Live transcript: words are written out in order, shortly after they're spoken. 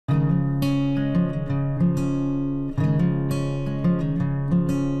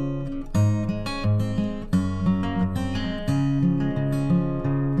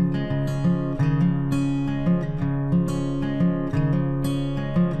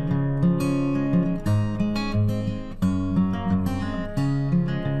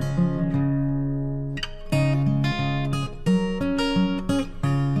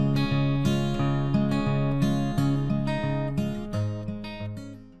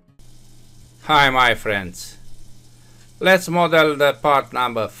Hi my friends, let's model the part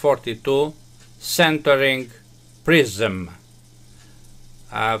number 42, centering prism,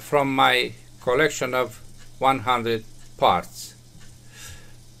 from my collection of 100 parts.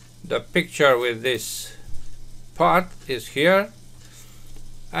 The picture with this part is here,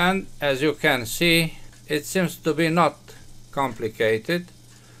 and as you can see, it seems to be not complicated,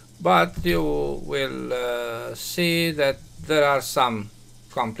 but you will see that there are some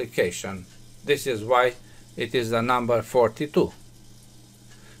complications. This is why it is the number 42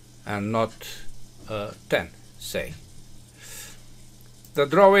 and not 10, say. The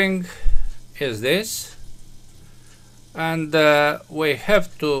drawing is this, and we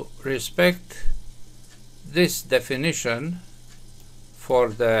have to respect this definition for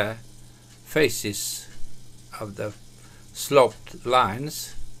the faces of the sloped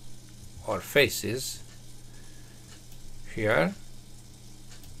lines or faces here,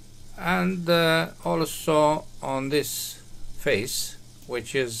 and also on this face,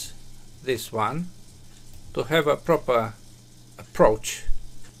 which is this one, to have a proper approach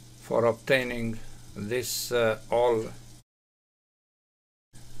for obtaining this all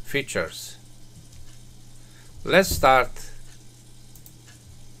features. Let's start.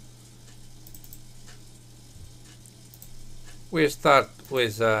 We start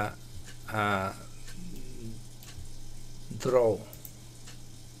with a draw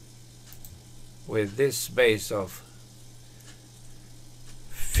with this base of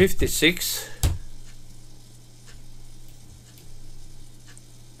 56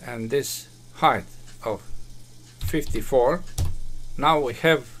 and this height of 54. Now we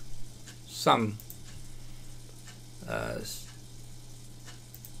have some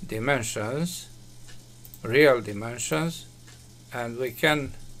dimensions, real dimensions, and we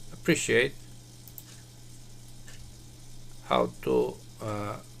can appreciate how to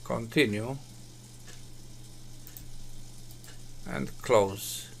continue and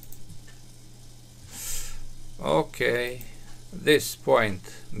close. Okay, this point,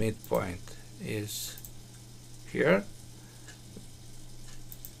 midpoint, is here.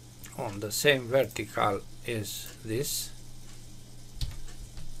 On the same vertical is this.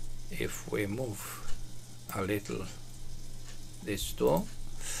 If we move a little these two,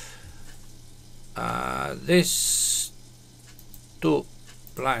 these two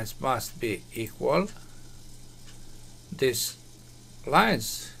lines must be equal. These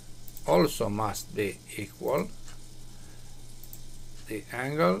lines also must be equal. The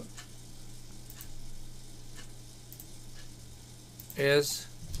angle is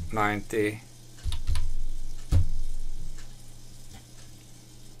 90.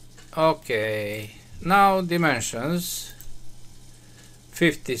 Okay, now dimensions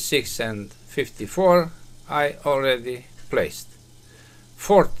 56 and 54 I already placed.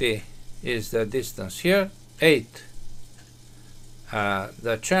 40 is the distance here, 8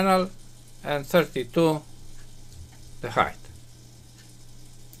 the channel, and 32 the height.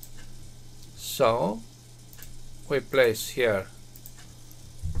 So we place here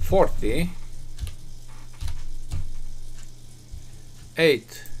 40,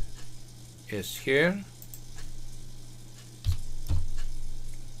 8 is here,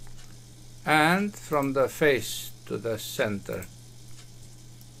 and from the face to the center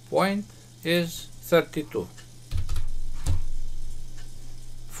point is 32.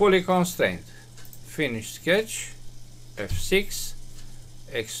 Fully constrained. Finish sketch, F6,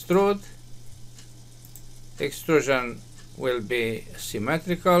 extrude. Extrusion will be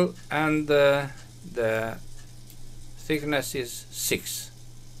symmetrical, and the thickness is 6.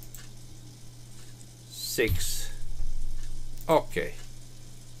 Okay.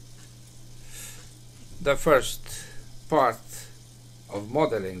 The first part of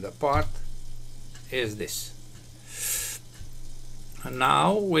modeling the part is this. And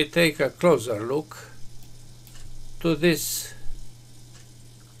now we take a closer look to this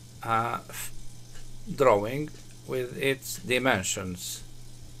drawing with its dimensions.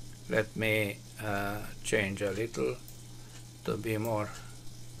 Let me change a little to be more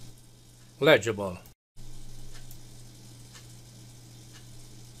legible.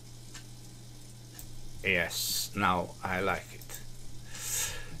 Yes, now I like it.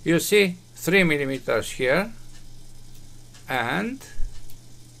 You see 3 millimeters here and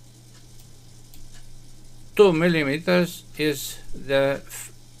 2 millimeters is the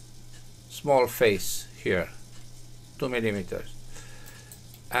small face here, 2 millimeters,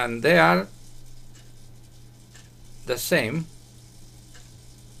 and they are the same,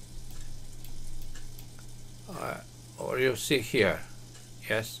 or you see here,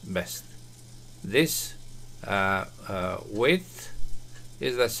 yes, best. This width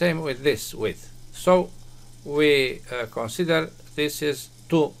is the same with this width. So we consider this is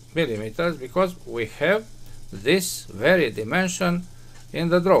 2 millimeters because we have this very dimension in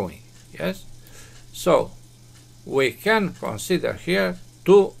the drawing. Yes, so we can consider here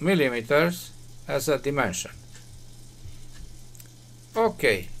 2 millimeters as a dimension.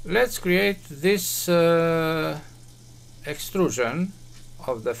 Okay, let's create this extrusion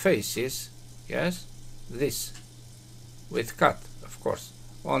of the faces. Yes, this with cut, of course.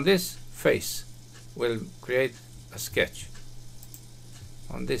 On this face we'll create a sketch.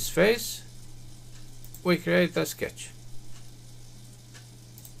 On this face we create a sketch.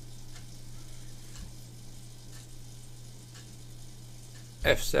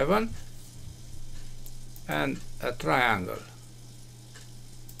 F7 and a triangle.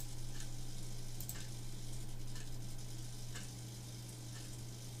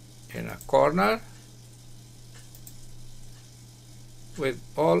 In a corner with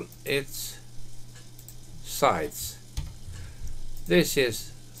all its sides. This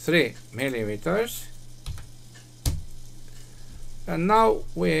is 3 millimeters, and now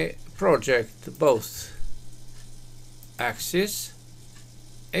we project both axes,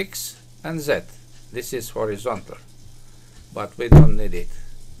 X and Z. This is horizontal, but we don't need it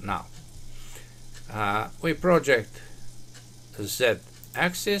now. We project Z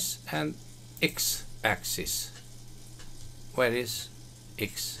axis and X axis. Where is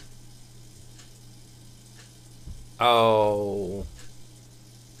X? Oh,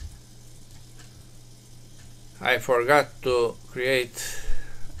 I forgot to create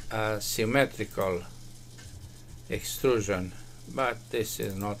a symmetrical extrusion, but this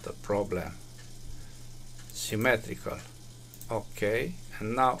is not a problem. Symmetrical. Okay,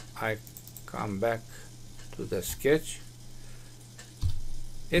 and now I come back to the sketch.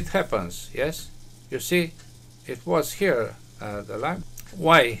 It happens, yes? You see, it was here, the line.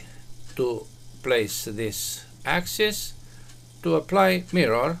 Why to place this axis? To apply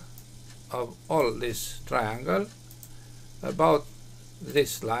mirror of all this triangle about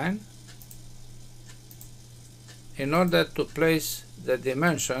this line in order to place the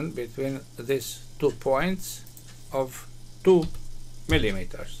dimension between these 2 points of 2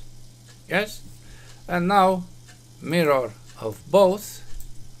 millimeters. Yes? And now mirror of both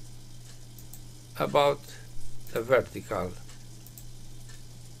about the vertical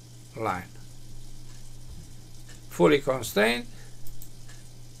line. Fully constrained,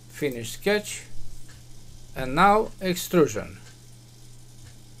 finish sketch, and now extrusion.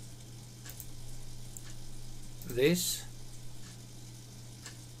 This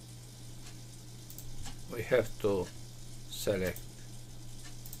we have to select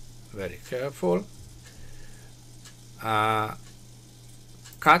very careful. Cut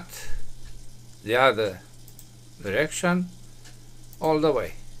the other direction all the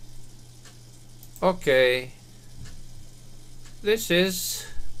way. Okay, this is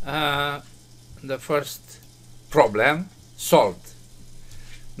the first problem solved.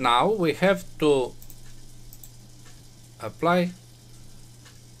 Now we have to apply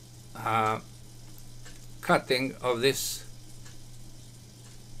cutting of these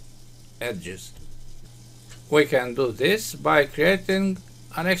edges. We can do this by creating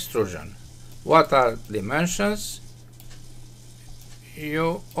an extrusion. What are dimensions?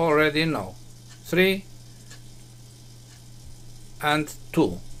 You already know. 3 and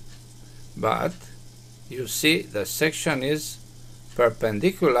 2. But you see the section is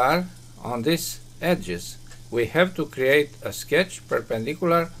perpendicular on these edges. We have to create a sketch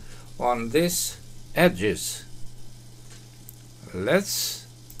perpendicular on these edges. Let's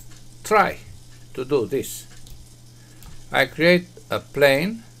try to do this. I create a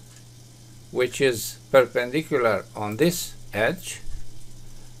plane which is perpendicular on this edge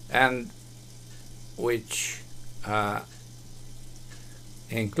and which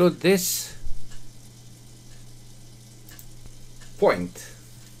include this point.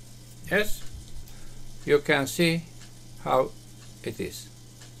 Yes, you can see how it is.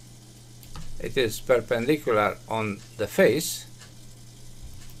 It is perpendicular on the face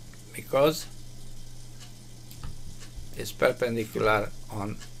because it's perpendicular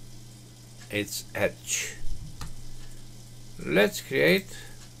on its edge. Let's create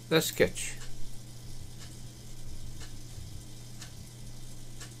the sketch.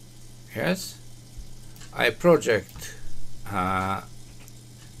 Yes, I project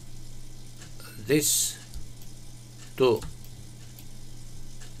these 2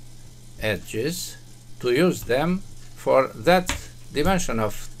 edges to use them for that dimension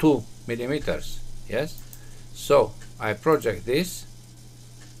of 2 millimeters. Yes, so I project this.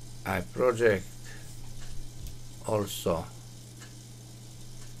 I project also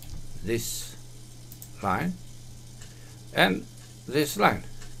this line and this line.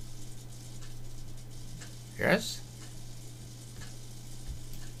 Yes.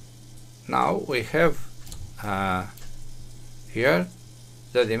 Now we have here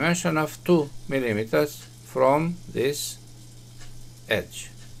the dimension of 2 millimeters from this edge.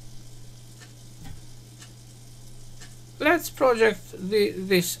 Let's project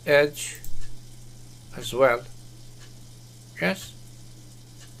this edge as well. Yes.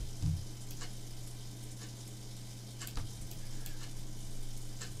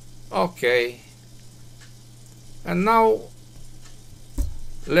 Okay. And now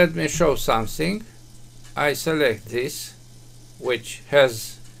let me show something. I select this, which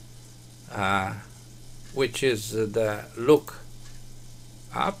has which is the look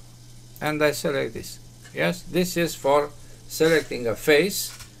up, and I select this. Yes, this is for selecting a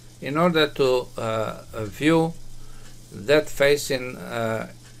face in order to view that face in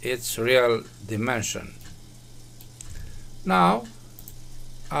its real dimension. Now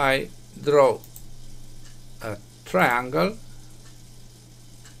I draw a triangle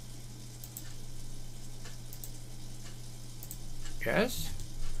yes,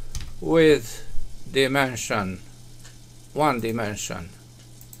 with dimension, one dimension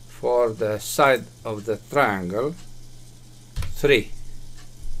for the side of the triangle, 3.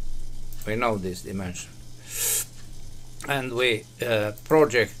 We know this dimension. And we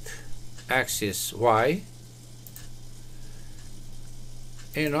project axis Y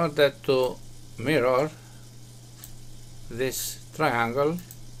in order to mirror this triangle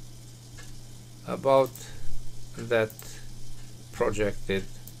about that projected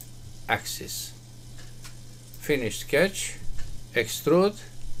axis. Finish sketch, extrude.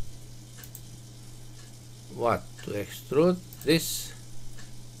 What to extrude? This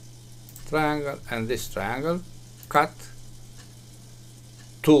triangle and this triangle, cut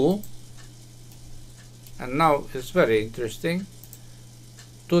 2, and now it's very interesting,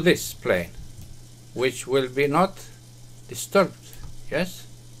 to this plane, which will be not disturbed. Yes,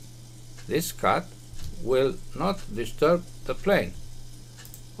 this cut will not disturb the plane.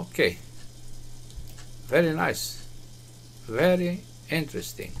 Okay, very nice, very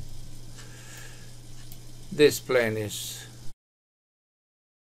interesting. This plane is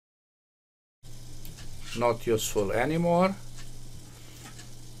not useful anymore,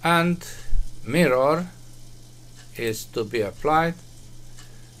 and mirror is to be applied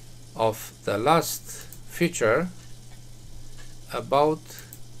of the last feature about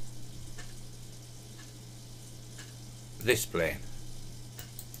this plane.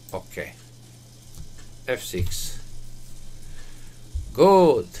 Okay, F6.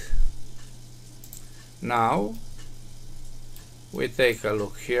 Good. Now we take a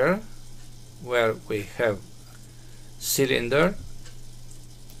look here where we have cylinder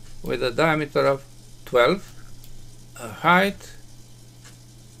with a diameter of 12, a height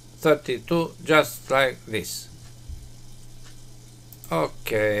 32, just like this.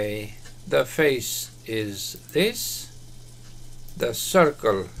 Okay, the face is this, the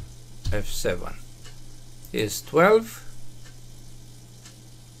circle F7 is 12,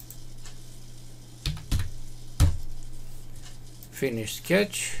 finish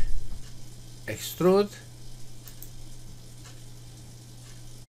sketch, extrude,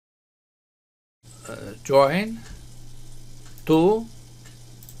 join to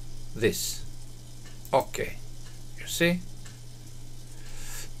this. Okay, you see,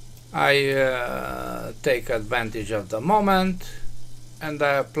 I take advantage of the moment and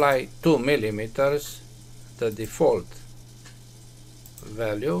I apply 2 millimeters, the default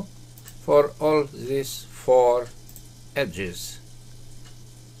value, for all these 4 edges.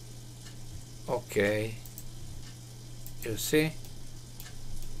 Okay, you see,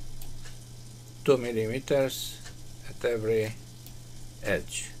 2 millimeters at every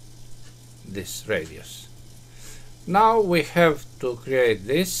edge, this radius. Now we have to create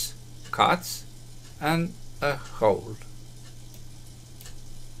these cuts and a hole.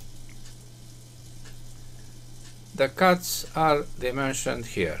 The cuts are dimensioned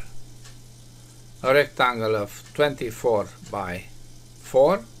here. A rectangle of 24 by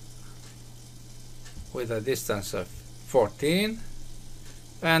 4 with a distance of 14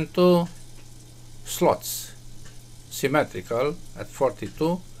 and 2 slots, symmetrical at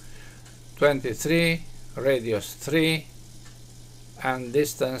 42, 23, radius 3 and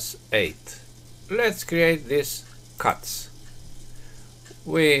distance 8. Let's create these cuts.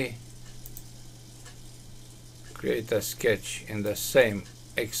 We create a sketch in the same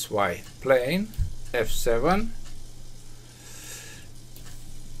XY plane, F7,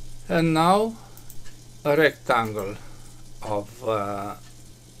 and now a rectangle of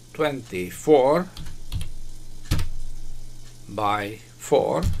 24 by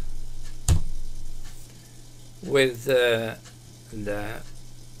 4 with the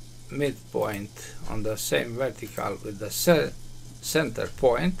midpoint on the same vertical with the center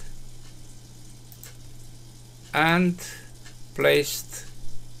point, and placed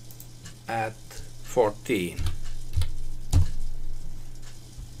at 14.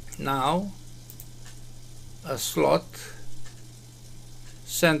 Now a slot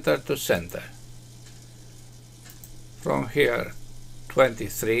center to center. From here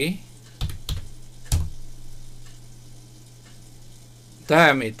 23,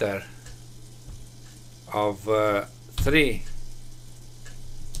 diameter of 3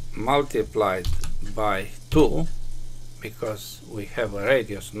 multiplied by 2, because we have a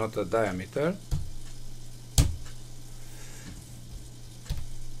radius, not a diameter,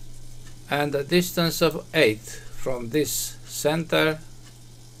 and a distance of 8 from this center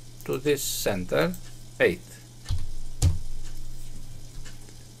to this center, 8.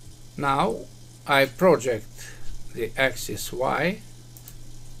 Now I project the axis Y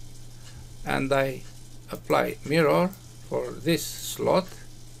and I apply mirror for this slot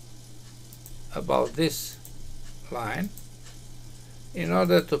about this line in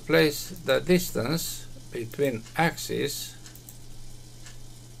order to place the distance between axes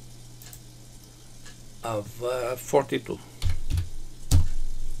of 42.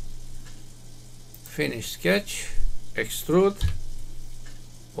 Finish sketch, extrude.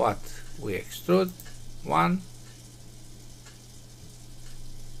 What we extrude? 1,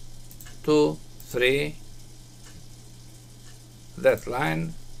 2, 3. That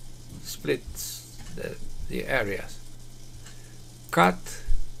line splits the areas. Cut,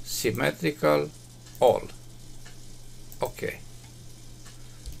 symmetrical, all. Okay.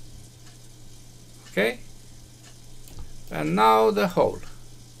 Okay. And now the hole.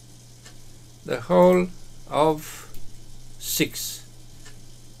 The hole of 6.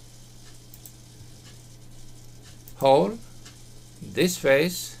 Hole, this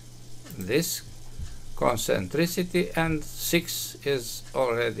face, this concentricity, and 6 is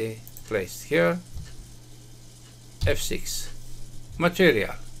already placed here. F6.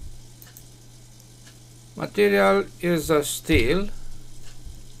 Material. Material is a steel,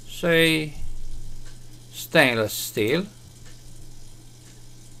 say stainless steel,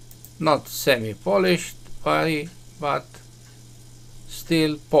 not semi-polished but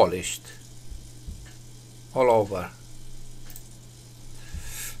still polished all over.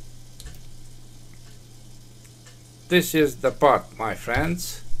 This is the part, my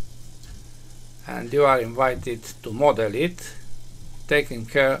friends, and you are invited to model it, taking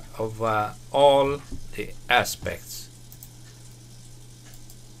care of all the aspects.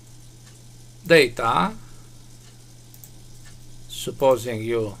 Data, supposing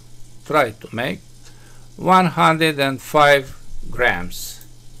you try to make 105 grams.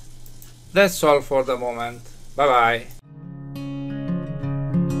 That's all for the moment. Bye bye.